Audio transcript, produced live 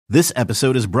This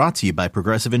episode is brought to you by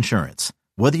Progressive Insurance.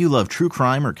 Whether you love true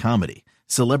crime or comedy,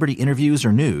 celebrity interviews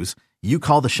or news, you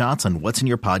call the shots on what's in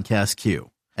your podcast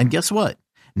queue. And guess what?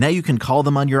 Now you can call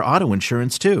them on your auto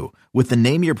insurance too with the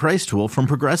Name Your Price tool from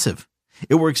Progressive.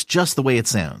 It works just the way it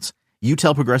sounds. You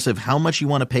tell Progressive how much you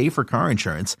want to pay for car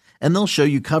insurance, and they'll show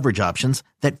you coverage options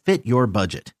that fit your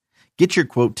budget. Get your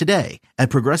quote today at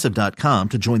Progressive.com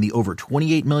to join the over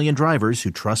 28 million drivers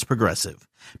who trust Progressive.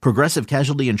 Progressive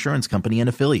Casualty Insurance Company and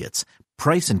Affiliates.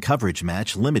 Price and coverage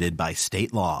match limited by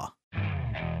state law.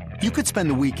 You could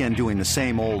spend the weekend doing the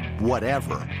same old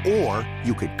whatever, or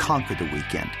you could conquer the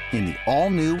weekend in the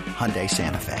all-new Hyundai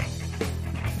Santa Fe.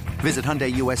 Visit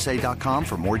HyundaiUSA.com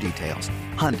for more details.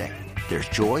 Hyundai, there's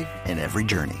joy in every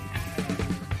journey.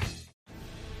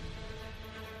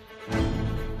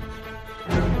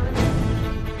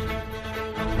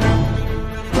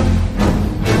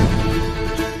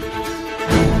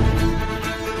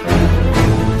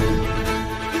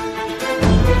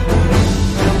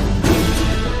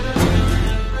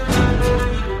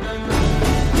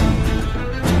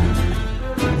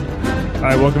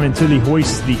 All right, welcome into the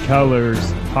Hoist the Colors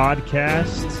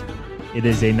podcast. It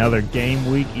is another game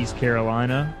week. East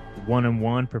Carolina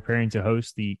 1-1, preparing to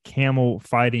host the Camel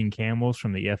Fighting Camels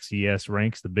from the FCS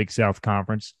ranks, the Big South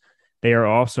Conference. They are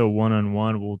also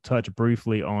 1-1. We'll touch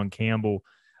briefly on Campbell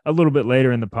a little bit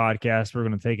later in the podcast. We're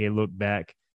going to take a look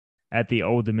back at the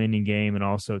Old Dominion game and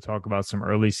also talk about some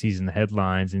early season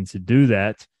headlines. And to do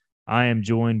that, I am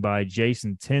joined by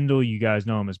Jason Tyndall. You guys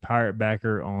know him as Pirate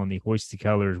Backer on the Hoist the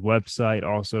Colors website,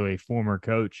 also a former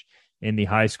coach in the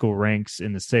high school ranks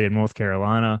in the state of North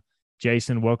Carolina.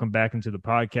 Jason, welcome back into the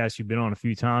podcast. You've been on a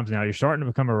few times now. You're starting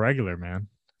to become a regular, man.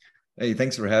 Hey,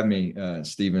 thanks for having me,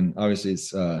 Stephen. Obviously,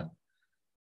 it's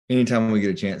anytime we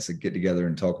get a chance to get together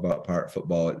and talk about Pirate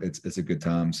football, it's a good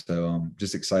time. So I'm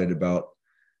just excited about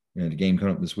the game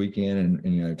coming up this weekend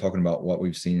and talking about what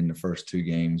we've seen in the first two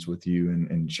games with you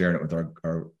and sharing it with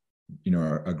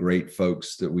our great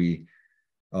folks that we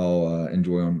all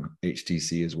enjoy on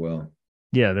HTC as well.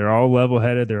 Yeah, they're all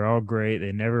level-headed. They're all great.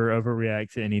 They never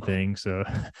overreact to anything. So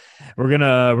we're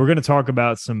gonna talk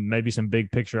about maybe some big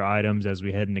picture items as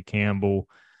we head into Campbell.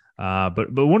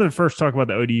 But wanted to first talk about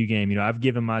the ODU game. I've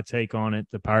given my take on it.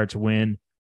 The Pirates win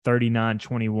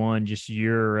 39-21. Just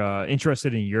you're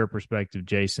interested in your perspective,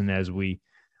 Jason, as we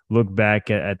look back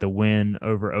at the win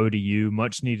over ODU,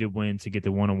 much needed win to get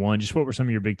the 1-1. Just what were some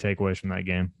of your big takeaways from that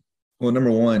game? Well, number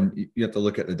one, you have to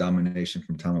look at the domination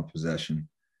from time of possession.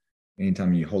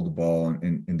 Anytime you hold the ball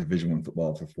in Division I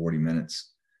football for 40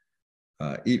 minutes,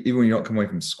 even when you don't come away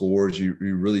from scores, you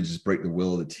really just break the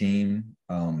will of the team.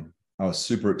 I was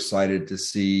super excited to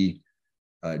see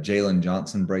Jalen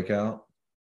Johnson break out.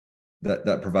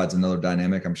 That provides another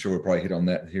dynamic. I'm sure we'll probably hit on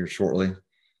that here shortly.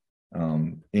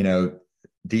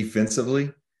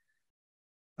 Defensively,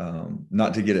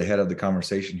 not to get ahead of the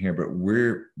conversation here, but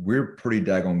we're pretty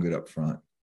daggone good up front.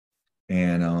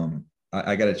 And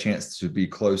I got a chance to be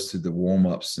close to the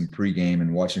warm-ups and pregame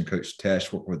and watching Coach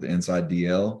Tesh work with the inside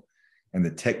DL and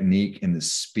the technique and the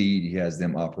speed he has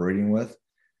them operating with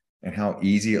and how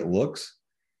easy it looks.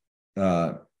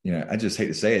 I just hate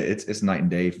to say it. It's night and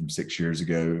day from 6 years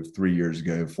ago, 3 years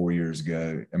ago, 4 years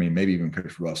ago. I mean, maybe even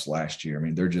Coach Russ last year. I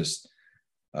mean, they're just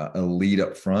a lead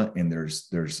up front, and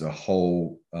there's a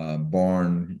whole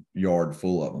barn yard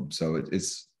full of them. So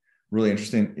it's really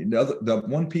interesting. The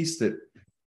one piece that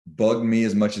bugged me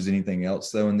as much as anything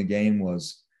else, though, in the game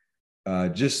was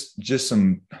just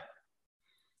some.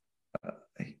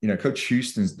 Coach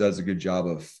Houston does a good job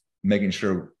of making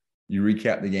sure you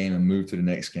recap the game and move to the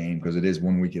next game because it is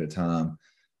 1 week at a time.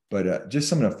 But just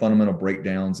some of the fundamental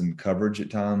breakdowns in coverage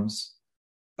at times.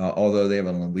 Although they have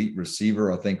an elite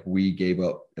receiver, I think we gave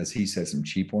up, as he said, some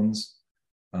cheap ones.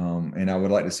 And I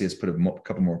would like to see us put a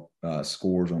couple more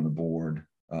scores on the board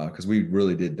because we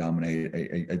really did dominate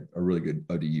a really good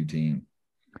ODU team.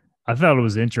 I thought it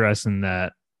was interesting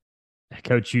that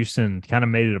Coach Houston kind of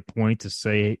made it a point to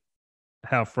say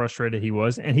how frustrated he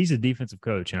was. And he's a defensive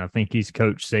coach, and I think he's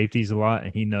coached safeties a lot,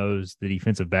 and he knows the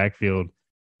defensive backfield.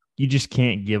 You just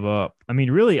can't give up. I mean,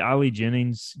 really, Ali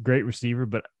Jennings, great receiver,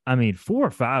 but, 4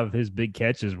 or 5 of his big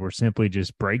catches were simply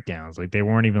just breakdowns. Like, they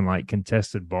weren't even,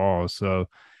 contested balls. So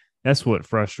that's what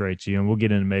frustrates you, and we'll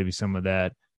get into maybe some of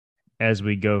that as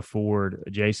we go forward,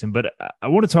 Jason. But I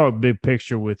want to talk big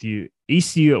picture with you.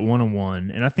 ECU at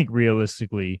 1-1, and I think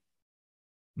realistically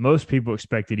most people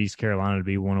expected East Carolina to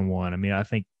be 1-1. I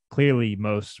think clearly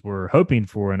most were hoping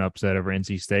for an upset over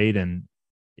NC State, and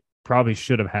probably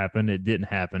should have happened. It didn't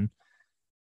happen.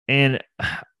 And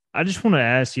I just want to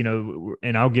ask,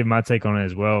 and I'll give my take on it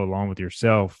as well, along with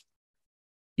yourself.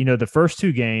 The first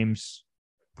two games,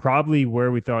 probably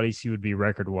where we thought ECU would be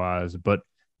record-wise. But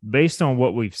based on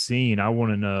what we've seen, I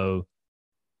want to know,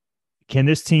 can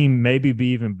this team maybe be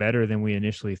even better than we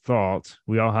initially thought?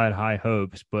 We all had high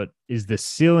hopes, but is the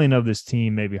ceiling of this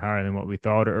team maybe higher than what we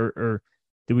thought, or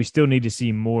do we still need to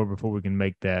see more before we can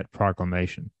make that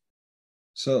proclamation?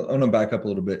 So I'm going to back up a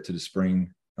little bit to the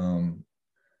spring.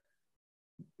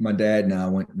 My dad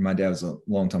was a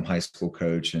longtime high school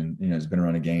coach, and has been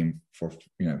around the game for,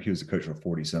 he was a coach for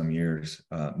 40 some years,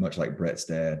 much like Brett's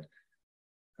dad.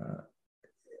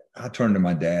 I turned to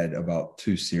my dad about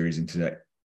 2 series into that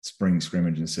spring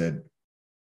scrimmage and said,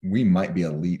 we might be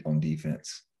elite on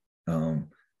defense. Not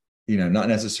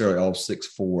necessarily all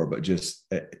 6'4", but just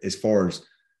as far as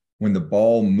when the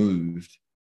ball moved,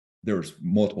 there was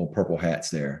multiple purple hats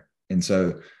there. And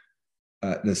so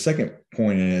the second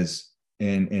point is,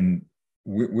 and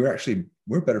we're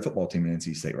a better football team than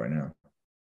NC State right now.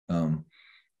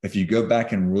 If you go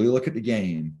back and really look at the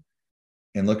game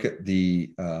and look at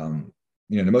the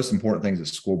most important thing is the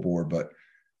scoreboard, but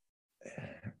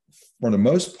for the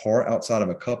most part, outside of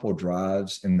a couple of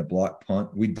drives in the block punt,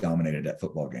 we dominated that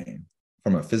football game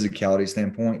from a physicality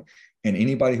standpoint. And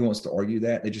anybody who wants to argue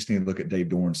that, they just need to look at Dave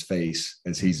Doran's face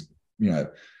as he's,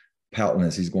 pouting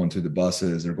as he's going through the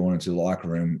buses or going into the locker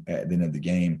room at the end of the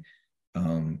game.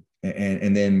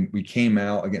 And then we came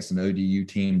out against an ODU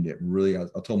team that really, I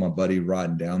told my buddy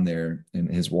riding down there and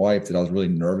his wife that I was really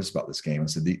nervous about this game. I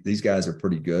said, these guys are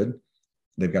pretty good.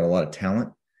 They've got a lot of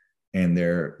talent, and they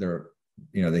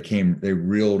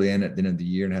reeled in at the end of the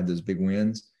year and had those big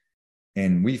wins.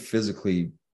 And we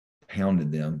physically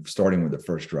pounded them starting with the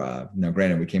first drive. Now,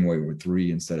 granted, we came away with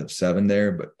 3 instead of 7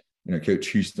 there, but Coach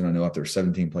Houston, I know after a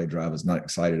 17-play drive, was not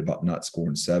excited about not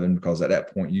scoring 7, because at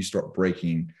that point you start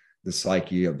breaking the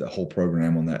psyche of the whole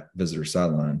program on that visitor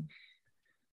sideline.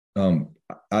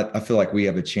 I feel like we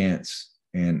have a chance,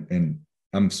 and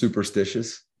I'm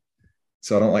superstitious,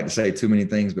 so I don't like to say too many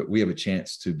things, but we have a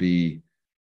chance to be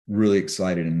really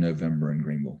excited in November in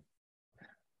Greenville.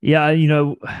 Yeah,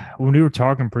 when we were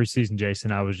talking preseason,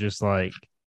 Jason, I was just like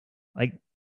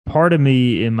part of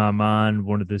me in my mind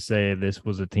wanted to say this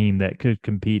was a team that could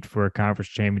compete for a conference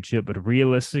championship, but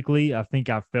realistically, I think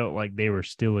I felt like they were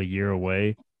still a year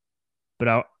away.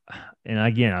 But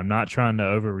again, I'm not trying to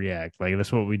overreact. Like,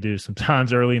 that's what we do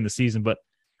sometimes early in the season. But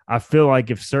I feel like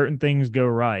if certain things go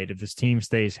right, if this team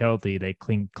stays healthy, they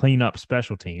clean up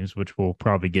special teams, which we'll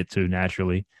probably get to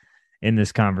naturally in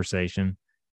this conversation.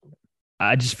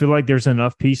 I just feel like there's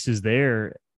enough pieces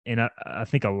there. And I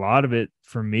think a lot of it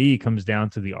for me comes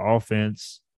down to the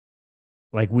offense.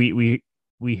 Like we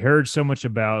heard so much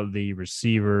about the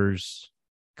receivers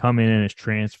coming in as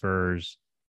transfers,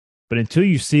 but until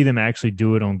you see them actually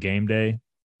do it on game day,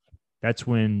 that's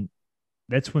when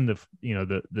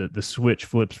the switch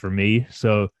flips for me.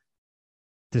 So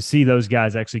to see those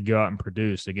guys actually go out and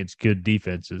produce against good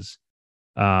defenses,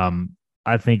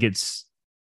 I think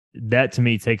that to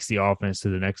me takes the offense to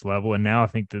the next level. And now I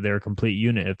think that they're a complete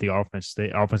unit if the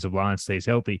offensive line stays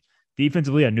healthy.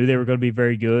 Defensively, I knew they were going to be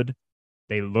very good.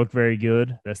 They look very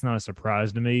good. That's not a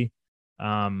surprise to me.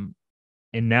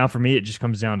 And now for me, it just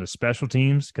comes down to special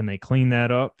teams. Can they clean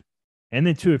that up? And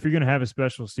then, too, if you're going to have a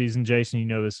special season, Jason, you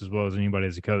know this as well as anybody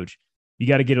as a coach, you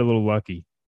got to get a little lucky.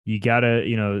 You got to,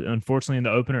 unfortunately in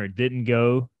the opener, it didn't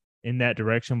go in that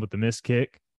direction with the missed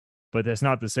kick. But that's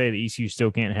not to say that ECU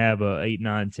still can't have a 8,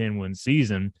 9, 10 win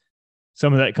season.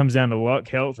 Some of that comes down to luck,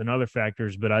 health, and other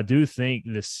factors. But I do think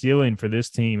the ceiling for this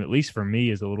team, at least for me,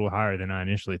 is a little higher than I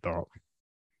initially thought.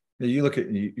 You look at,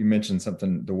 you mentioned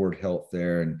something, the word health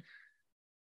there. And,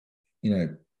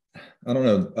 I don't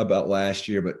know about last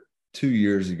year, but 2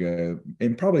 years ago,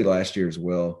 and probably last year as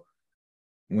well,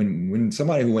 when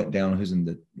somebody who went down who's in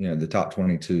the top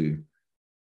 22,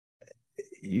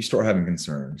 you start having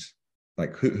concerns.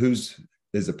 Like is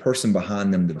the person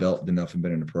behind them developed enough and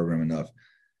been in the program enough?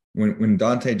 When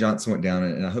Dante Johnson went down,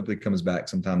 and I hope he comes back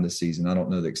sometime this season. I don't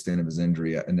know the extent of his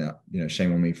injury, and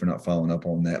shame on me for not following up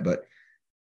on that. But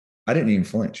I didn't even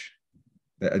flinch.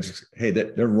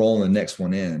 They're rolling the next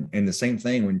one in. And the same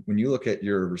thing when you look at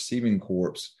your receiving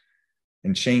corps,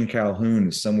 and Shane Calhoun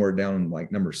is somewhere down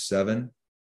like number 7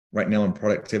 right now in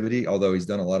productivity, although he's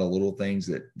done a lot of little things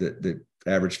that the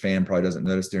average fan probably doesn't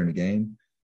notice during the game.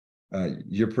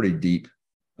 You're pretty deep.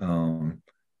 And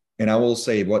I will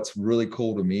say what's really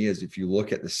cool to me is if you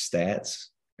look at the stats,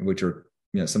 which are,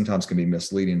 sometimes can be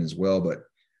misleading as well, but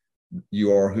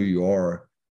you are who you are.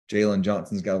 Jalen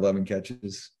Johnson's got 11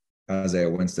 catches. Isaiah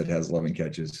Winstead has 11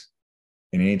 catches.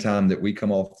 And anytime that we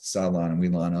come off the sideline and we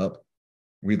line up,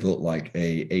 we look like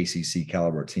a ACC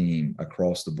caliber team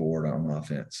across the board on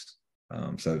offense.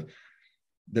 So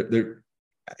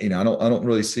I don't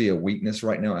really see a weakness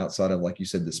right now outside of, like you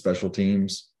said, the special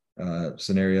teams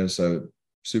scenario. So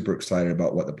super excited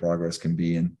about what the progress can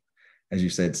be. And as you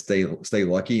said, stay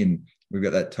lucky. And we've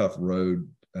got that tough road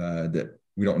that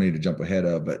we don't need to jump ahead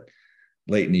of, but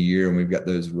late in the year, and we've got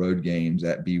those road games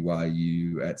at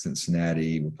BYU, at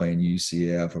Cincinnati, we're playing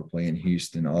UCF, we're playing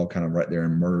Houston, all kind of right there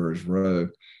in Murderer's Row.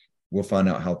 We'll find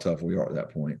out how tough we are at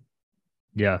that point.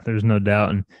 Yeah, there's no doubt.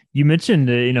 And you mentioned,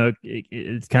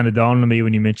 it's kind of dawned on me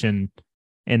when you mentioned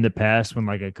in the past when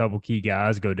like a couple key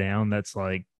guys go down, that's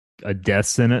like a death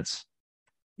sentence.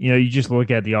 You just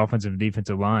look at the offensive and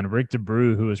defensive line. Rick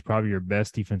DeBrew, who is probably your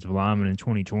best defensive lineman in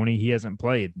 2020, he hasn't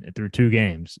played through 2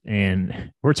 games.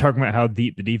 And we're talking about how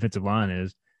deep the defensive line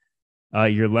is.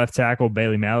 Your left tackle,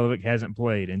 Bailey Malovic, hasn't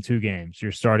played in 2 games.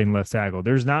 Your starting left tackle.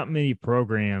 There's not many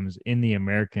programs in the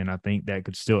American, I think, that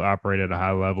could still operate at a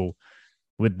high level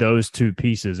with those 2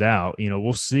 pieces out.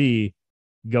 We'll see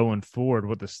going forward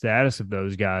what the status of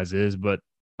those guys is. But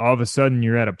all of a sudden,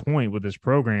 you're at a point with this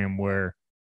program where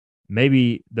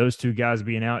maybe those 2 guys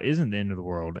being out isn't the end of the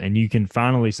world. And you can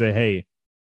finally say, hey,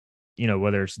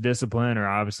 whether it's discipline or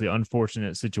obviously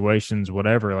unfortunate situations,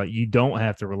 whatever, like you don't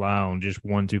have to rely on just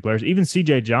 1-2 players. Even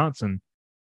CJ Johnson,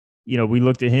 we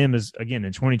looked at him as, again,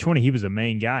 in 2020, he was a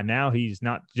main guy. Now he's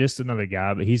not just another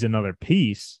guy, but he's another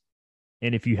piece.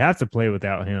 And if you have to play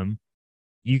without him,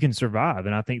 you can survive.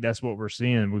 And I think that's what we're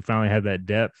seeing. We finally have that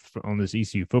depth on this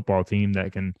ECU football team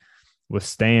that can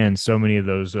withstand so many of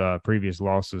those previous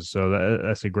losses. So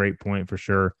that's a great point for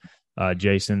sure,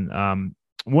 Jason.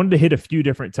 Wanted to hit a few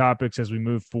different topics as we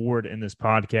move forward in this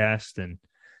podcast, and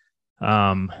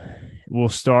we'll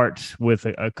start with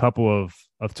a couple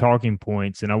of talking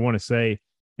points. And I want to say,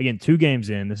 again, 2 games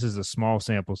in, this is a small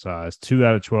sample size, 2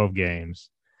 out of 12 games.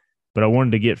 But I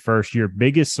wanted to get first your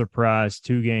biggest surprise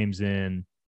 2 games in.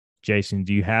 Jason,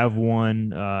 do you have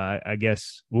one? I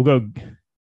guess we'll go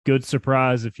good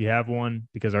surprise if you have one,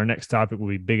 because our next topic will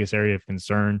be biggest area of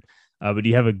concern. But do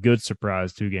you have a good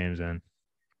surprise 2 games in?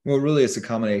 Well, really, it's a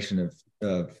combination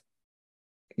of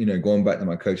going back to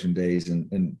my coaching days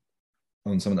and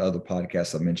on some of the other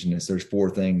podcasts I mentioned this. There's 4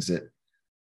 things that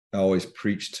I always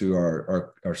preach to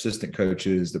our assistant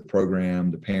coaches, the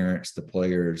program, the parents, the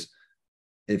players.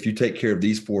 If you take care of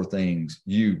these 4 things,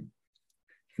 you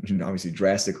can obviously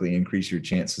drastically increase your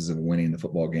chances of winning the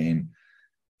football game.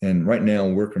 And right now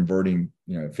we're converting,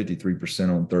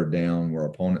 53% on third down, where our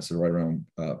opponents are right around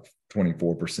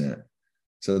 24%.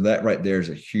 So that right there is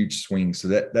a huge swing. So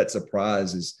that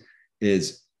surprise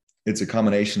is it's a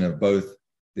combination of both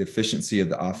the efficiency of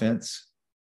the offense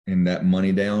and that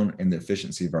money down, and the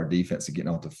efficiency of our defense of getting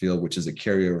off the field, which is a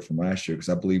carryover from last year, because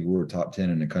I believe we were top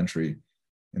 10 in the country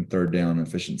in third down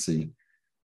efficiency.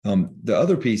 The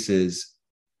other piece is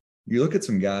you look at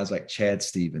some guys like Chad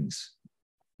Stevens,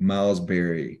 Miles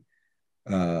Berry,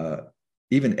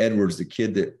 even Edwards, the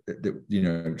kid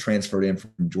that transferred in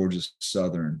from Georgia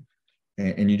Southern.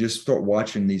 And you just start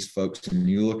watching these folks, and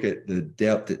you look at the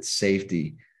depth at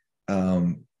safety.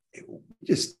 We're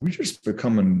just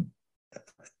becoming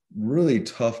really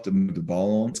tough to move the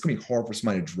ball on. It's going to be hard for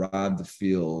somebody to drive the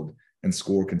field and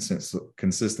score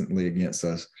consistently against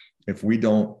us if we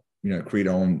don't, create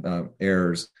our own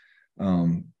errors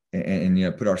and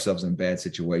put ourselves in bad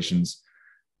situations.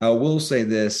 I will say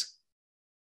this: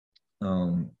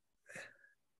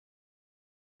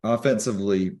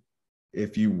 offensively,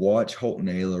 if you watch Holton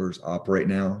Ahlers operate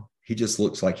now, he just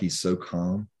looks like he's so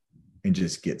calm and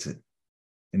just gets it.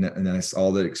 And that's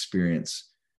all that experience.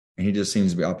 And he just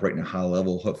seems to be operating at a high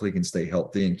level. Hopefully he can stay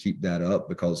healthy and keep that up,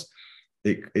 because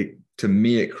it to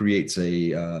me, it creates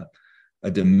a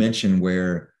dimension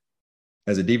where,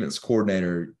 as a defense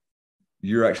coordinator,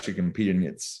 you're actually competing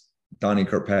against Donnie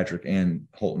Kirkpatrick and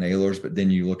Holton Ahlers, but then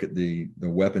you look at the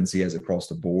weapons he has across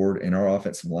the board, and our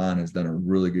offensive line has done a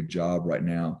really good job right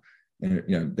now.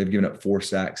 And, they've given up 4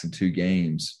 sacks in 2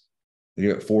 games. They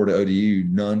gave up 4 to ODU,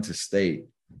 none to State.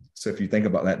 So if you think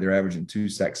about that, they're averaging 2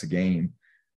 sacks a game.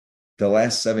 The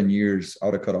last 7 years, I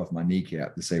would have cut off my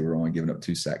kneecap to say we're only giving up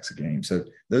 2 sacks a game. So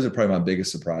those are probably my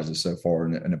biggest surprises so far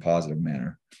in a positive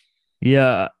manner.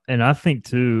 Yeah, and I think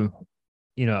too,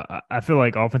 I feel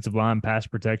like offensive line pass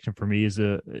protection for me is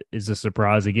a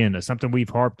surprise. Again, it's something we've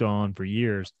harped on for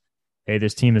years. Hey,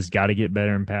 this team has got to get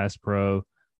better in pass pro.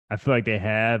 I feel like they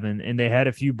have, and they had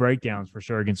a few breakdowns for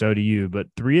sure against ODU, but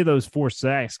 3 of those 4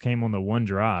 sacks came on the one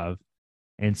drive,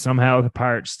 and somehow the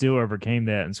Pirates still overcame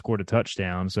that and scored a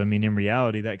touchdown. So, I mean, in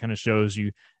reality, that kind of shows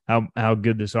you how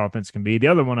good this offense can be. The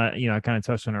other one, I kind of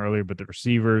touched on earlier, but the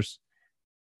receivers,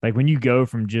 like when you go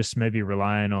from just maybe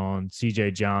relying on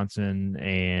CJ Johnson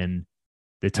and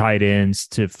the tight ends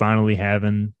to finally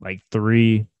having like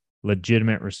 3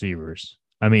 legitimate receivers.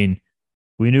 I mean,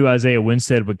 we knew Isaiah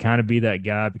Winstead would kind of be that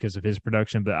guy because of his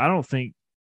production, but I don't think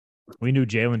we knew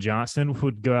Jalen Johnson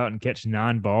would go out and catch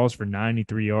 9 balls for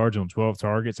 93 yards on 12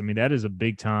 targets. I mean, that is a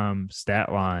big time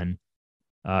stat line.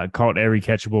 Caught every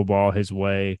catchable ball his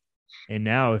way. And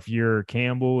now if you're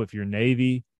Campbell, if you're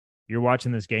Navy, you're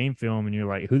watching this game film and you're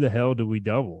like, who the hell do we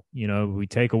double? You know, we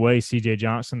take away CJ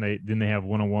Johnson. Then they have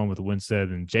one-on-one with Winstead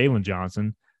and Jalen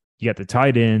Johnson. You got the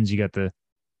tight ends, you got the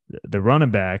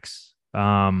running backs.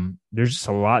 There's just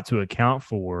a lot to account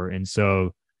for. And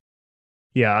so,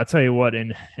 yeah, I'll tell you what,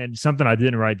 and something I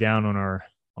didn't write down on our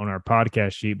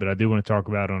podcast sheet, but I do want to talk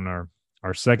about on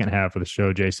our second half of the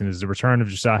show, Jason, is the return of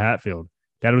Josiah Hatfield.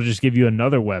 That'll just give you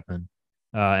another weapon.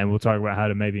 And we'll talk about how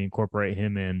to maybe incorporate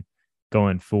him in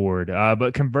going forward.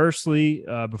 But conversely,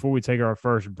 before we take our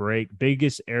first break,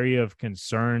 biggest area of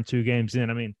concern 2 games in.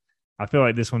 I mean, I feel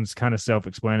like this one's kind of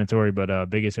self-explanatory, but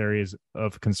biggest areas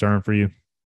of concern for you.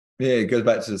 Yeah, it goes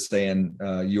back to the saying,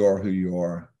 you are who you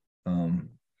are.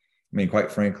 I mean,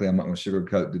 quite frankly, I'm not going to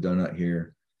sugarcoat the donut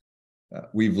here.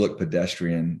 We've looked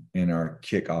pedestrian in our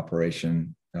kick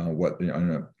operation,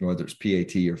 whether it's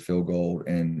PAT or field goal,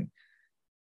 and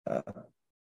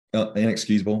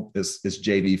inexcusable. It's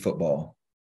JV football.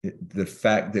 The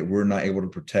fact that we're not able to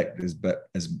protect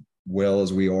as well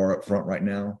as we are up front right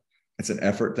now, it's an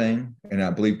effort thing. And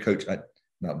I believe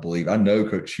I know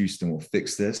Coach Houston will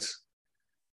fix this.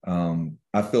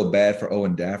 I feel bad for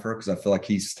Owen Daffer because I feel like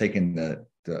he's taken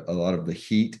a lot of the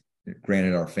heat.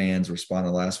 Granted, our fans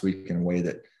responded last week in a way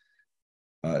that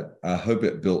I hope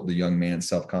it built the young man's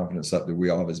self-confidence up that we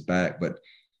all have his back, but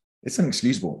it's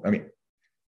inexcusable. I mean,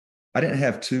 I didn't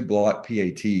have 2 block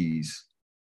PATs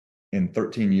in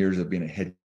 13 years of being a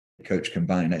head coach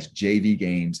combined. That's JV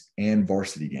games and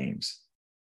varsity games.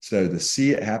 So to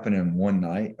see it happen in one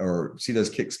night or see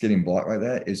those kicks getting blocked like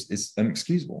that is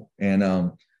inexcusable.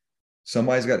 And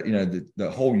somebody's got,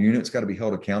 the whole unit's got to be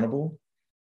held accountable.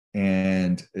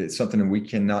 And it's something that we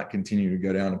cannot continue to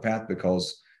go down the path,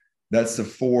 because that's the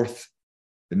 4th,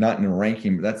 not in the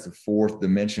ranking, but that's the 4th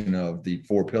dimension of the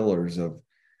 4 pillars of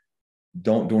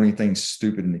don't do anything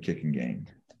stupid in the kicking game.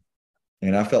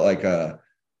 And I felt like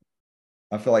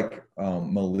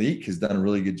Malik has done a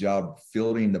really good job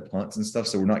fielding the punts and stuff,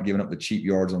 so we're not giving up the cheap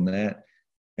yards on that.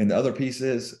 And the other piece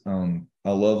is,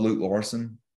 I love Luke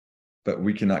Larson, but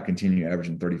we cannot continue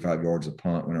averaging 35 yards a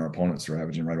punt when our opponents are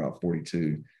averaging right about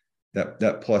 42. That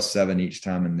 +7 each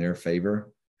time in their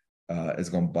favor is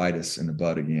going to bite us in the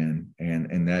butt again.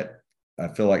 And that, I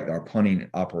feel like our punting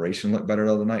operation looked better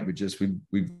the other night, but just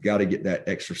we've got to get that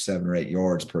extra 7 or 8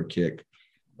 yards per kick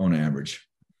on average.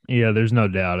 Yeah, there's no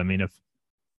doubt. I mean, if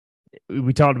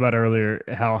we talked about earlier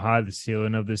how high the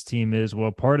ceiling of this team is,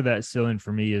 well, part of that ceiling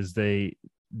for me is they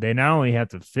not only have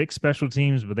to fix special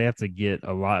teams, but they have to get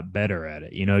a lot better at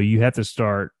it. You have to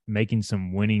start making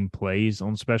some winning plays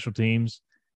on special teams,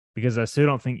 because I still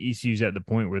don't think ECU's at the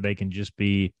point where they can just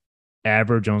be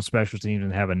average on special teams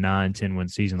and have a 9-10 win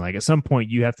season. Like, at some point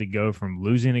you have to go from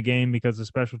losing a game because of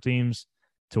special teams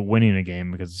to winning a game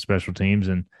because of special teams.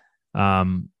 And,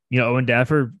 Owen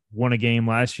Daffer won a game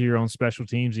last year on special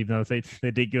teams, even though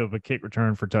they did give up a kick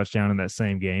return for touchdown in that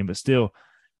same game. But still,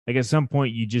 like, at some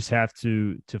point you just have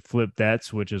to flip that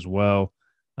switch as well.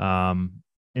 And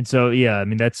so, yeah, I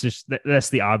mean, that's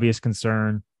the obvious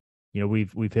concern.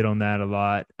 We've hit on that a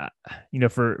lot.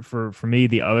 For me,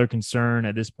 the other concern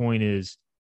at this point is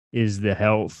the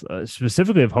health,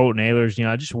 specifically of Holton Ahlers.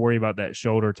 I just worry about that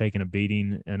shoulder taking a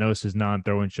beating. I know it's his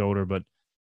non-throwing shoulder, but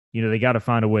they got to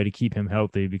find a way to keep him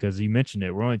healthy, because you mentioned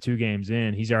it. We're only 2 games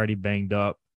in. He's already banged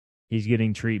up. He's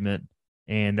getting treatment,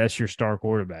 and that's your star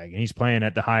quarterback. And he's playing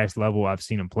at the highest level I've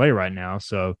seen him play right now.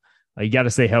 So you got to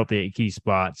stay healthy at key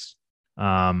spots.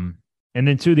 And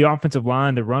then, the offensive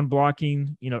line, the run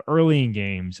blocking, early in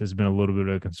games has been a little bit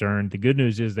of a concern. The good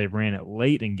news is they've ran it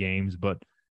late in games, but,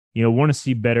 want to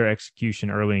see better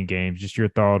execution early in games. Just your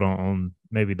thought on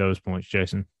maybe those points,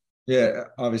 Jason. Yeah,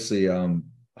 obviously,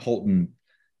 Holton,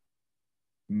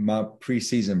 my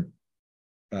preseason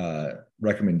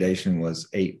recommendation was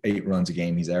eight runs a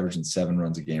game. He's averaging 7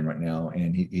 runs a game right now,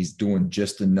 and he's doing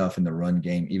just enough in the run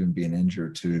game, even being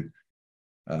injured, to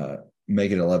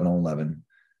make it 11-on-11.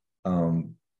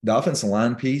 The offensive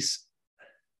line piece,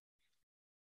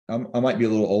 I might be a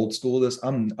little old school with this.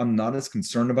 I'm not as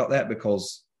concerned about that,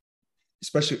 because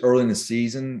especially early in the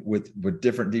season with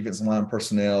different defensive line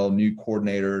personnel, new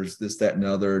coordinators, this, that, and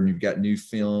other, and you've got new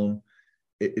film,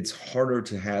 it's harder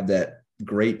to have that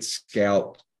great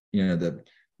scout,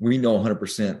 we know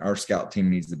 100% our scout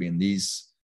team needs to be in these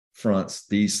fronts,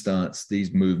 these stunts,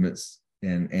 these movements,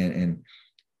 and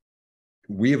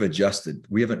we have adjusted.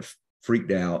 We haven't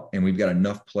freaked out, and we've got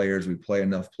enough players. We play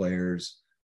enough players.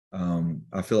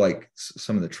 I feel like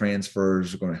some of the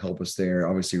transfers are going to help us there.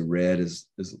 Obviously, Red is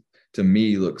to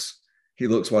me looks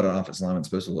what an offensive lineman's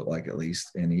supposed to look like, at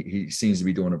least, and he seems to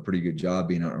be doing a pretty good job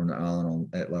being out on the island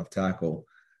at left tackle.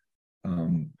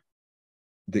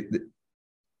 The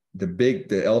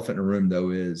elephant in the room though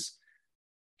is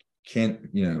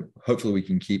hopefully we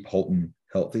can keep Holton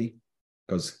healthy,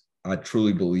 because I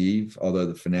truly believe, although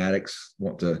the fanatics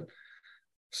want to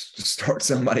start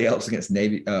somebody else against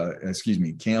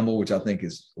Campbell, which I think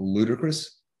is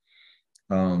ludicrous.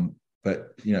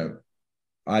 But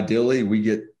ideally we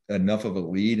get enough of a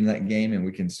lead in that game and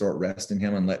we can start resting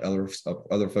him and let other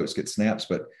folks get snaps.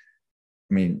 But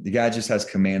I mean, the guy just has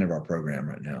command of our program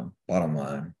right now, bottom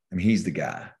line. I mean, he's the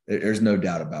guy. There's no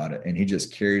doubt about it. And he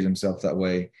just carries himself that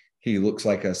way. He looks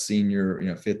like a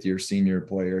senior, fifth-year senior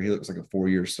player. He looks like a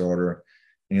 4-year starter,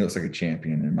 and he looks like a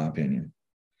champion, in my opinion.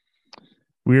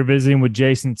 We are visiting with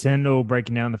Jason Tindall,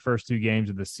 breaking down the first 2 games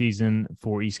of the season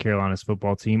for East Carolina's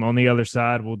football team. On the other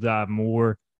side, we'll dive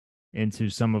more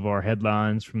into some of our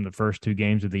headlines from the first 2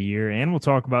 games of the year, and we'll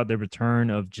talk about the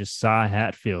return of Josiah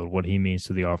Hatfield, what he means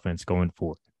to the offense going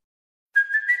forward.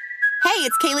 Hey,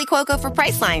 it's Kaylee Cuoco for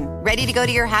Priceline. Ready to go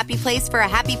to your happy place for a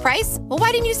happy price? Well,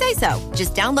 why didn't you say so?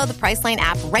 Just download the Priceline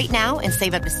app right now and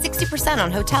save up to 60%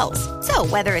 on hotels. So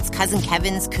whether it's Cousin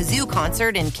Kevin's Kazoo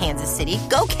Concert in Kansas City,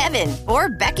 go Kevin, or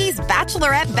Becky's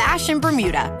Bachelorette Bash in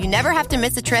Bermuda, you never have to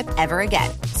miss a trip ever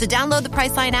again. So download the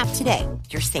Priceline app today.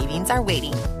 Your savings are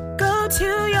waiting. Go to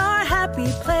your happy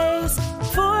place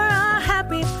for a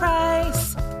happy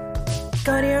price.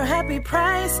 Go to your happy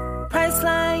price,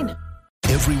 Priceline.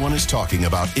 Everyone is talking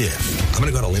about If. I'm going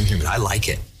to go on a limb here, but I like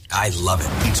it. I love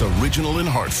it. It's original and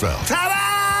heartfelt.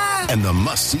 Ta-da! And the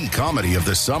must-see comedy of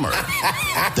the summer.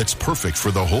 That's perfect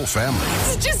for the whole family.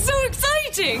 This is just so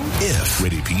exciting. If.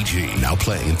 Rated PG. Now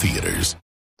playing in theaters.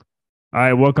 All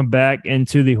right, welcome back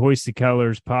into the Hoist the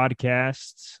Colors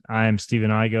podcast. I am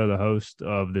Stephen Igo, the host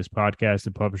of this podcast,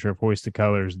 the publisher of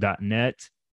hoistthecolors.net.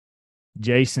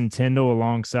 Jason Tindall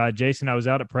alongside. Jason, I was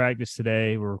out at practice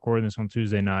today. We're recording this on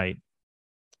Tuesday night.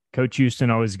 Coach Houston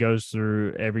always goes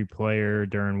through every player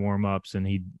during warm-ups, and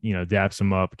he, daps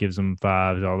them up, gives them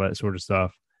fives, all that sort of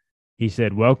stuff. He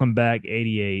said, "Welcome back,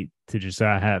 88, to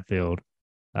Josiah Hatfield,"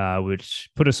 which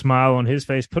put a smile on his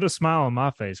face, put a smile on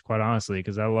my face, quite honestly,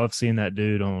 because I love seeing that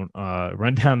dude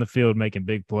run down the field making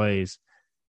big plays.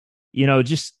 I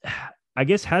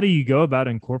guess, how do you go about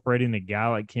incorporating a guy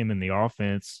like him in the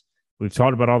offense? We've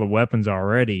talked about all the weapons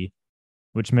already,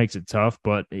 which makes it tough,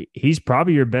 but he's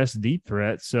probably your best deep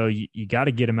threat. So you got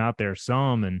to get him out there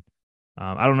some. And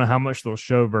I don't know how much they'll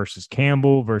show versus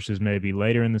Campbell versus maybe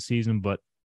later in the season, but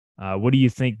what do you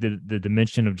think the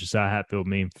dimension of Josiah Hatfield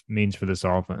means for this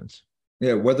offense?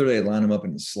 Yeah, whether they line him up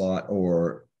in the slot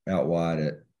or out wide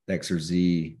at X or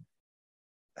Z,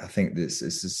 I think this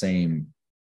is the same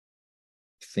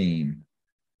theme.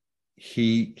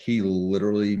 He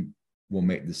literally will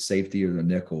make the safety or the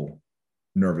nickel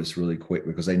nervous really quick,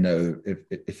 because they know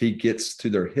if he gets to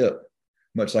their hip,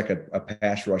 much like a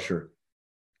pass rusher,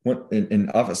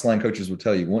 and offensive line coaches will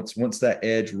tell you, once that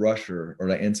edge rusher or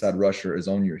that inside rusher is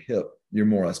on your hip, you're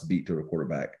more or less beat to the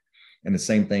quarterback. And the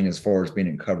same thing as far as being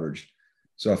in coverage.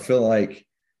 So I feel like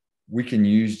we can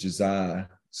use Josiah,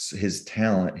 his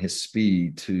talent, his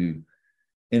speed, to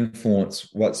influence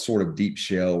what sort of deep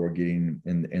shell we're getting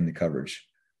in the coverage.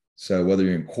 So whether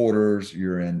you're in quarters,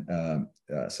 you're in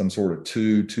some sort of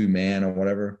two-man or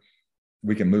whatever,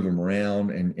 we can move them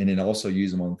around and then also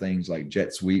use them on things like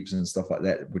jet sweeps and stuff like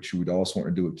that, which you would also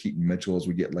want to do with Keaton Mitchell as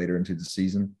we get later into the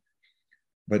season.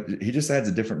 But he just adds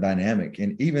a different dynamic.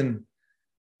 And even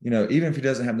if he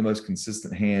doesn't have the most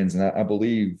consistent hands, and I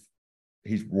believe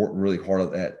he's worked really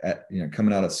hard at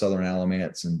coming out of Southern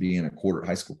Alamance and being a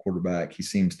high school quarterback, he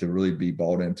seems to really be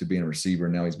bought into being a receiver.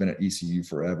 Now he's been at ECU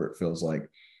forever, it feels like.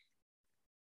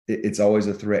 It's always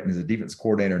a threat. And as a defense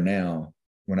coordinator now,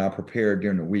 when I prepare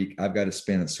during the week, I've got to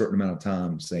spend a certain amount of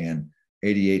time saying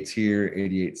 88's here,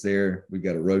 88's there. We've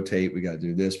got to rotate. We got to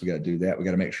do this. We got to do that. We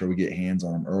got to make sure we get hands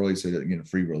on them early so that they get a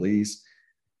free release.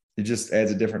 It just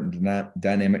adds a different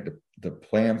dynamic to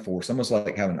plan for. It's almost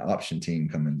like having an option team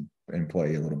come in and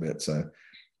play a little bit. So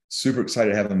super excited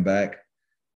to have him back.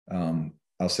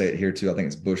 I'll say it here too. I think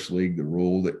it's Bush League, the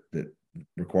rule that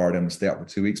required him to stay out for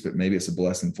 2 weeks, but maybe it's a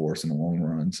blessing for us in the long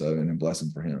run. So, and a blessing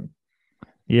for him.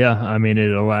 Yeah. I mean,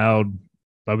 it allowed,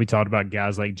 but we talked about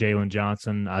guys like Jalen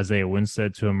Johnson, Isaiah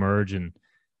Winstead to emerge and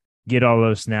get all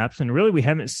those snaps. And really, we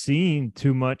haven't seen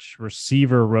too much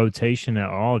receiver rotation at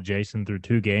all, Jason, through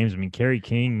 2 games. I mean, Kerry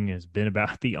King has been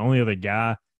about the only other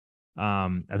guy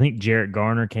I think Jarrett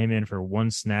Garner came in for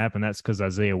one snap, and that's because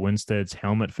Isaiah Winstead's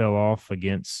helmet fell off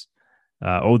against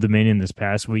Old Dominion this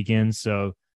past weekend.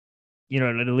 So, it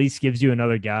at least gives you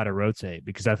another guy to rotate,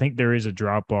 because I think there is a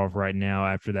drop off right now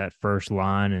after that first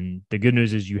line. And the good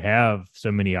news is you have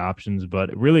so many options,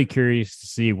 but really curious to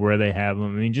see where they have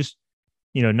them. I mean, just,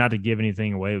 not to give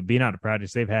anything away, but being out of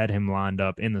practice, they've had him lined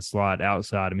up in the slot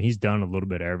outside. I mean, he's done a little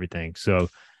bit of everything. So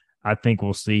I think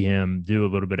we'll see him do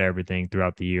a little bit of everything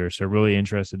throughout the year. So really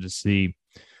interested to see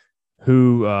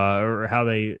who or how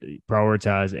they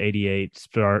prioritize 88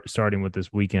 starting with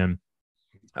this weekend.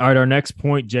 All right, our next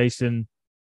point, Jason,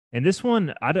 and this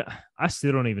one, I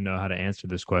still don't even know how to answer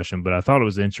this question, but I thought it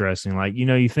was interesting. Like,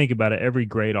 you think about it, every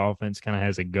great offense kind of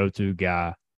has a go-to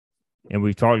guy, and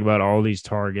we've talked about all these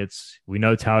targets. We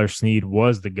know Tyler Snead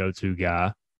was the go-to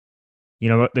guy.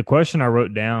 The question I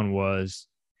wrote down was,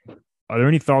 are there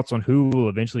any thoughts on who will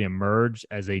eventually emerge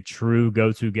as a true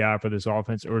go-to guy for this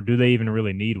offense, or do they even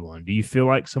really need one? Do you feel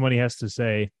like somebody has to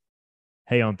say,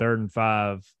 hey, on 3rd and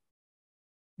 5,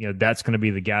 that's going to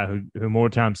be the guy who more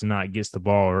times than not gets the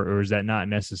ball, or is that not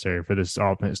necessary for this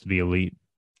offense to be elite?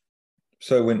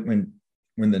 So when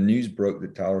the news broke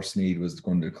that Tyler Snead was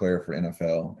going to declare for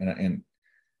NFL, and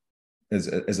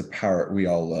as a Pirate, we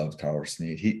all love Tyler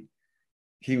Snead.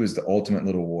 He was the ultimate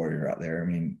little warrior out there. I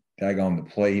mean, daggone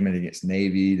the play he made against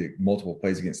Navy, the multiple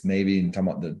plays against Navy, and talking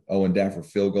about the Owen Daffer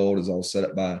field goal is all set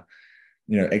up by,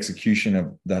 execution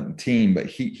of the team. But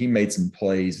he made some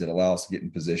plays that allow us to get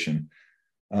in position.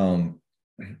 I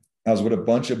was with a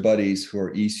bunch of buddies who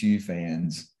are ECU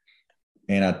fans,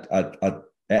 and I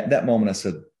at that moment I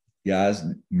said, guys,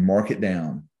 mark it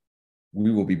down. We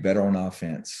will be better on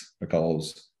offense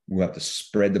because we'll have to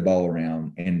spread the ball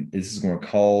around, and this is going to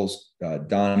cause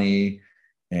Donnie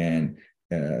and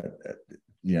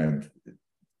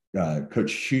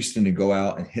Coach Houston to go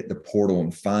out and hit the portal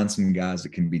and find some guys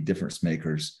that can be difference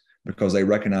makers, because they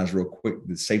recognize real quick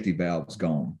the safety valve's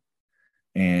gone.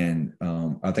 And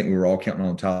I think we were all counting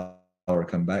on Tyler to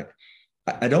come back.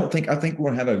 I think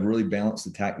we're going to have a really balanced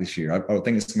attack this year. I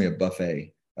think it's going to be a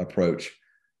buffet approach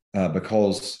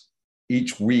because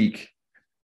each week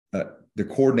the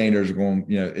coordinators are going,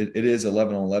 it is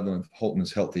 11 on 11 if Holton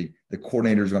is healthy. The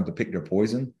coordinators are going to have to pick their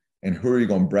poison. And who are you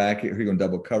going to bracket? Who are you going to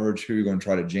double coverage? Who are you going to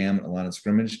try to jam at the line of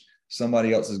scrimmage?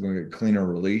 Somebody else is going to get cleaner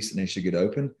release, and they should get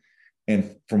open.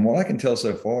 And from what I can tell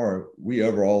so far, we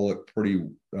overall look pretty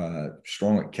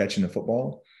strong at catching the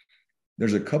football.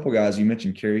 There's a couple guys, you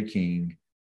mentioned Kerry King.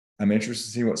 I'm interested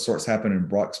to see what starts happening in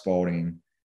Brock Spalding.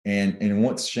 And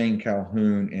once Shane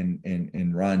Calhoun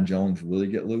and Ryan Jones really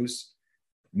get loose,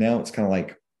 now it's kind of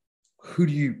like, who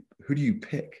do you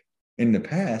pick? In the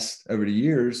past, over the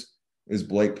years, it was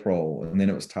Blake Prohl, and then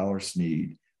it was Tyler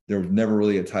Snead. There was never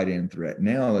really a tight end threat.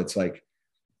 Now it's like,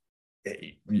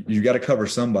 you got to cover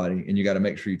somebody, and you got to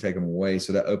make sure you take them away.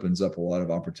 So that opens up a lot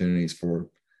of opportunities for,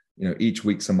 each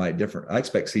week somebody different. I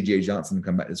expect CJ Johnson to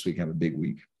come back this week and have a big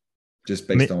week, just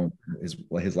based on his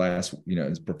last,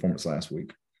 his performance last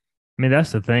week. I mean,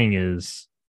 that's the thing is,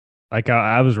 like,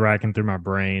 I was racking through my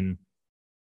brain,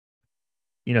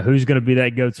 who's going to be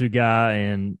that go-to guy,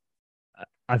 and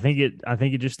I think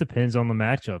it just depends on the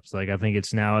matchups. Like, I think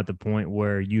it's now at the point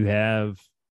where you have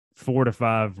 4 to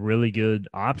 5 really good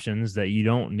options that you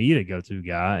don't need a go-to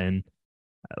guy. And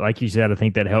like you said, I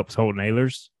think that helps Holton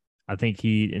Ahlers. I think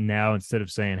now, instead of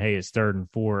saying, hey, it's 3rd and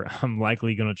 4, I'm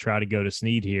likely going to try to go to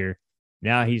Snead here.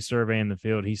 Now he's surveying the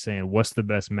field. He's saying, what's the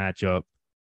best matchup?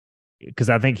 Because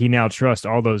I think he now trusts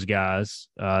all those guys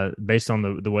based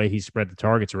on the way he spread the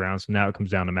targets around. So now it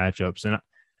comes down to matchups. And,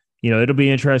 it'll be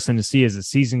interesting to see as the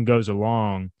season goes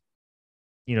along,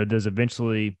 does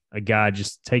eventually a guy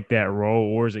just take that role,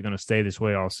 or is it going to stay this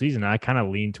way all season? I kind of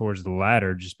lean towards the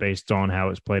latter just based on how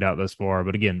it's played out thus far.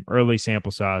 But again, early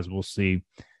sample size, we'll see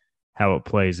how it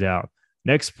plays out.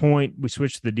 Next point, we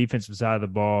switch to the defensive side of the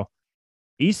ball.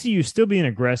 ECU still being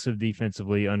aggressive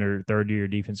defensively under third-year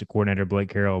defensive coordinator Blake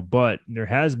Carroll, but there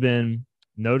has been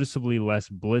noticeably less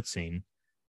blitzing.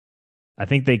 I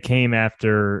think they came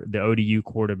after the ODU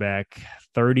quarterback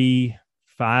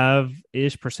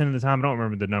 35-ish% of the time. I don't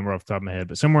remember the number off the top of my head,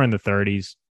 but somewhere in the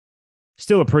 30s.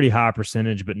 Still a pretty high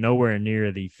percentage, but nowhere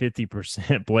near the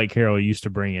 50% Blake Carroll used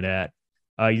to bring it at.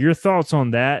 Your thoughts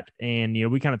on that? And,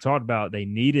 we kind of talked about they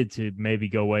needed to maybe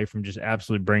go away from just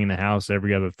absolutely bringing the house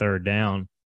every other third down.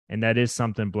 And that is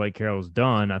something Blake Carroll's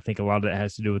done. I think a lot of that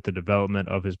has to do with the development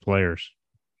of his players.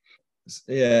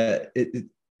 Yeah.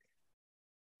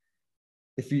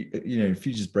 If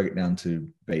you just break it down to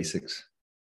basics,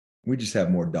 we just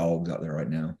have more dogs out there right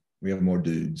now. We have more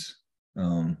dudes.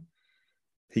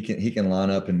 He can line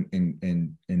up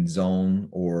in zone,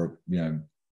 or,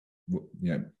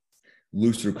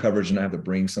 looser coverage and not have to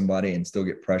bring somebody and still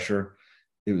get pressure.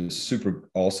 It was super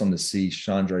awesome to see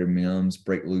Chandre Mims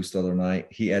break loose the other night.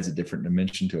 He adds a different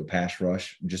dimension to a pass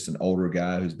rush, just an older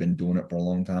guy who's been doing it for a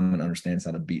long time and understands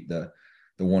how to beat the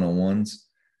one-on-ones.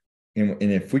 And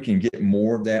if we can get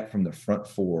more of that from the front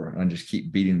four and just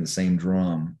keep beating the same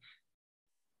drum,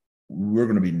 we're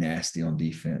going to be nasty on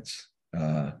defense.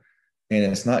 And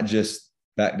it's not just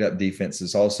backed up defense.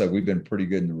 It's also, we've been pretty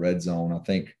good in the red zone. I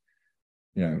think,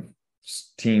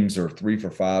 teams are 3 for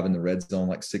 5 in the red zone,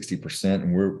 like 60%.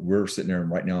 And we're sitting there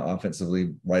right now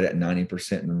offensively right at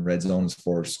 90% in the red zone as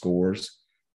far as scores.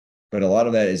 But a lot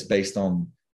of that is based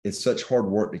on, it's such hard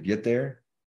work to get there.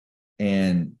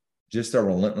 And just our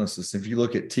relentlessness. If you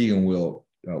look at Tegan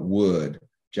Wood,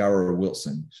 Jairo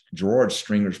Wilson, Gerard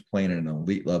Stringer's playing at an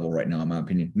elite level right now, in my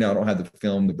opinion. Now, I don't have the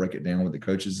film to break it down with the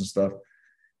coaches and stuff.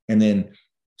 And then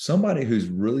somebody who's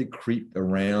really creeped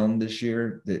around this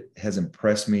year that has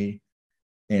impressed me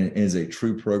and is a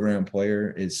true program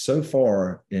player is so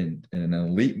far in an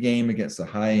elite game against a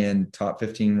high-end top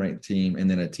 15 ranked team, and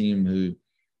then a team who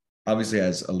obviously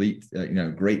has elite,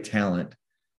 great talent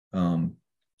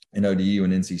in ODU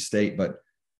and NC State, but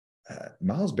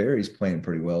Miles Berry's playing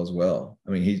pretty well as well.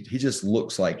 I mean, he just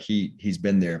looks like he's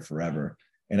been there forever,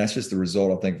 and that's just the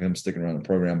result, I think, of him sticking around the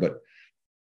program. But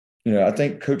I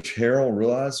think Coach Harrell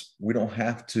realized we don't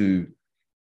have to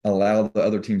allow the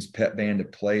other team's pep band to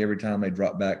play every time they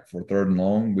drop back for 3rd and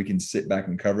long. We can sit back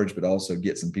in coverage, but also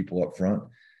get some people up front.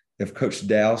 If Coach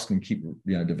Dowse can keep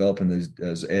developing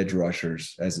those edge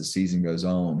rushers as the season goes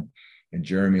on, and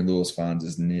Jeremy Lewis finds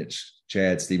his niche,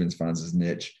 Chad Stevens finds his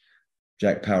niche,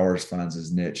 Jack Powers finds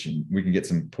his niche, and we can get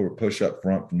some push up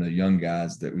front from the young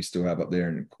guys that we still have up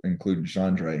there, including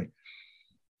Chandre.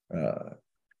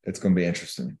 It's going to be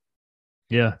interesting.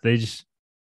 Yeah,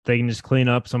 they can just clean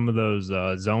up some of those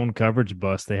zone coverage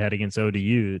busts they had against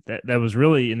ODU. That was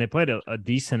really, and they played a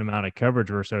decent amount of coverage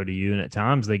versus ODU, and at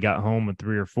times they got home with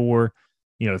 3 or 4.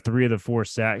 3 of the 4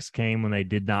 sacks came when they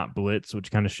did not blitz,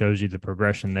 which kind of shows you the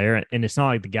progression there. And it's not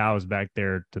like the guy was back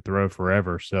there to throw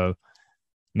forever. So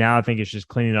now I think it's just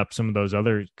cleaning up some of those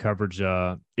other coverage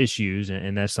issues,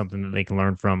 and that's something that they can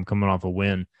learn from coming off a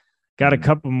win. Got a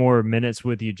couple more minutes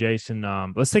with you, Jason.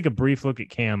 Let's take a brief look at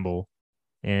Campbell.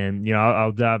 And,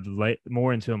 I'll dive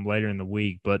more into them later in the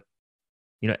week. But,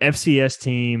 FCS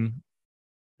team,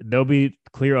 they'll be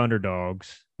clear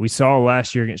underdogs. We saw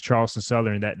last year against Charleston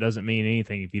Southern, that doesn't mean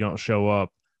anything if you don't show up.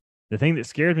 The thing that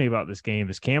scares me about this game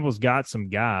is Campbell's got some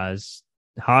guys.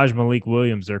 Haj Malik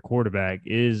Williams, their quarterback,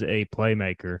 is a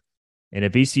playmaker. And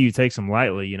if ECU takes them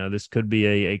lightly, this could be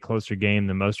a closer game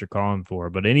than most are calling for.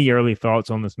 But any early thoughts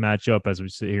on this matchup as we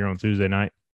sit here on Tuesday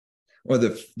night? Well,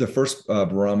 the first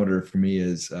barometer for me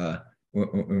is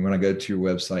when I go to your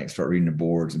website and start reading the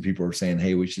boards, and people are saying,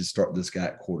 "Hey, we should start this guy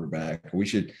at quarterback. We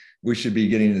should be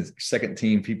getting the second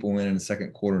team people in the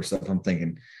second quarter and stuff." I'm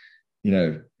thinking,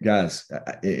 guys,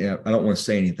 I don't want to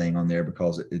say anything on there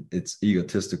because it's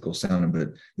egotistical sounding, but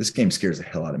this game scares the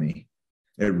hell out of me.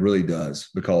 It really does,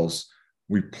 because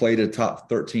we played a top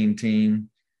 13 team.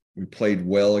 We played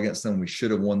well against them. We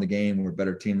should have won the game. We're a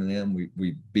better team than them.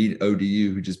 We beat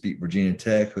ODU, who just beat Virginia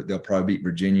Tech. They'll probably beat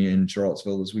Virginia in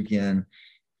Charlottesville this weekend.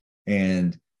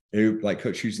 And like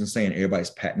Coach Houston's saying, everybody's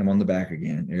patting them on the back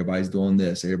again. Everybody's doing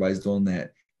this. Everybody's doing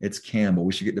that. It's Campbell.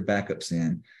 We should get the backups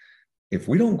in. If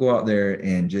we don't go out there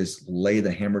and just lay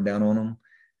the hammer down on them,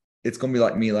 it's going to be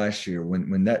like me last year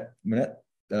when that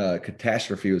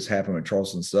catastrophe was happening at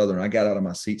Charleston Southern. I got out of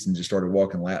my seats and just started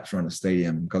walking laps around the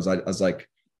stadium because I was like,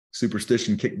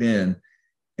 superstition kicked in,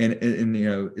 and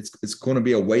it's going to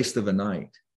be a waste of a night,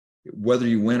 whether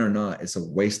you win or not. It's a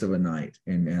waste of a night,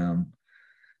 and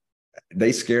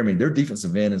they scare me. Their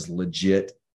defensive end is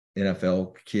legit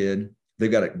NFL kid.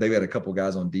 They've got a couple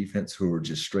guys on defense who are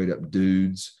just straight up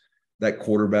dudes. That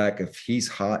quarterback, if he's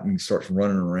hot and starts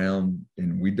running around,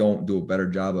 and we don't do a better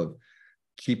job of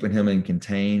keeping him in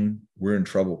contain, we're in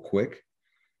trouble quick.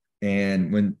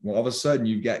 And when all of a sudden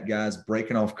you've got guys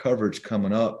breaking off coverage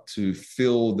coming up to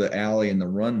fill the alley in the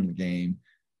run game,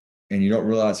 and you don't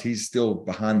realize he's still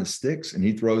behind the sticks and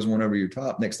he throws one over your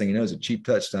top, next thing you know is a cheap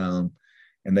touchdown,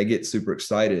 and they get super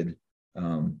excited.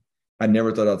 I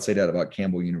never thought I'd say that about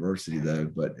Campbell University, though,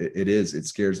 but it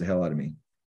scares the hell out of me.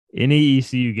 Any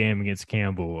ECU game against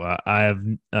Campbell,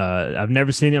 I've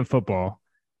never seen it in football.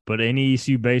 But any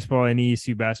ECU baseball, any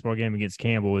ECU basketball game against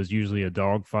Campbell is usually a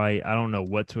dogfight. I don't know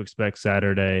what to expect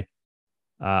Saturday.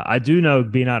 I do know,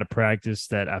 being out of practice,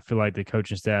 that I feel like the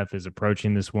coaching staff is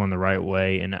approaching this one the right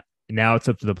way. And now it's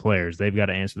up to the players. They've got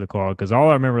to answer the call. Because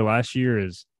all I remember last year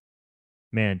is,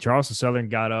 man, Charleston Southern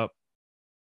got up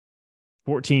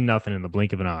 14-0 in the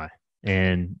blink of an eye.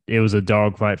 and it was a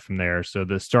dogfight from there. So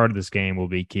the start of this game will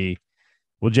be key.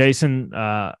 Well, Jason,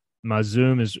 my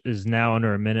Zoom is now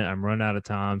under a minute. I'm running out of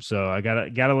time, so I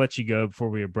gotta let you go before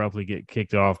we abruptly get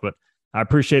kicked off. But I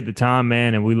appreciate the time,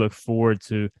 man, and we look forward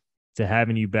to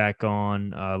having you back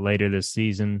on later this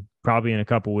season, probably in a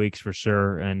couple weeks for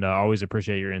sure. And always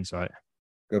appreciate your insight.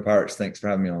 Go Pirates! Thanks for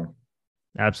having me on.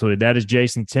 Absolutely. That is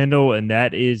Jason Tindall, and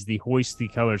that is the Hoist the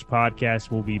Colors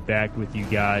podcast. We'll be back with you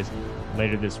guys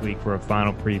later this week for a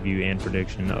final preview and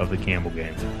prediction of the Campbell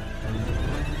game.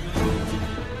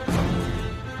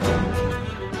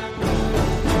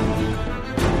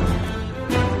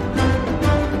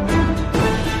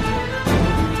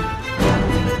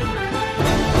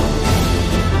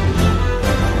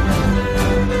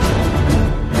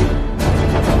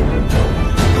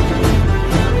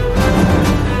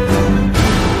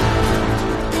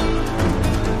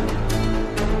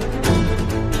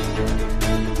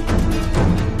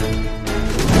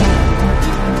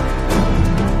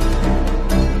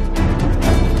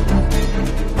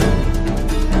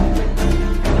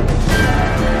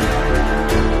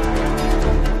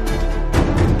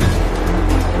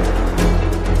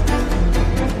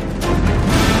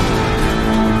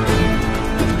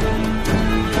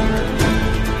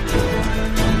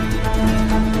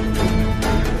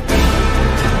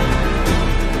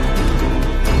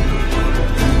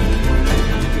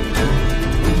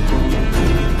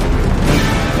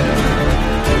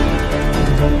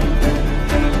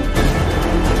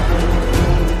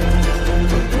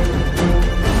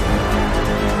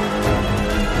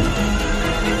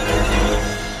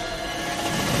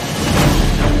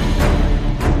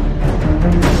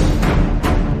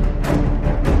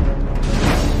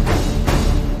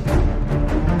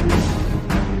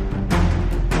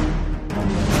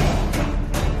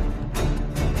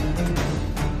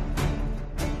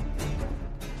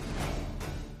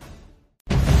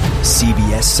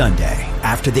 CBS Sunday,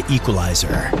 After the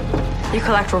Equalizer. You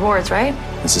collect rewards, right?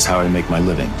 This is how I make my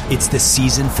living. It's the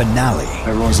season finale.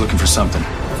 Everyone's looking for something.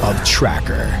 Of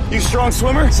Tracker. You strong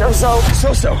swimmer? So-so.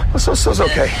 So-so's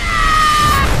okay.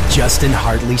 Justin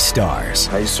Hartley stars.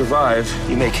 How you survive,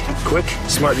 you make quick,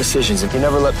 smart decisions, and you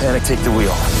never let panic take the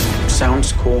wheel.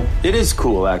 Sounds cool. It is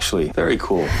cool, actually. Very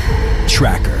cool.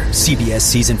 Tracker, CBS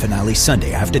season finale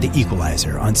Sunday After the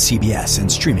Equalizer on CBS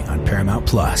and streaming on Paramount+.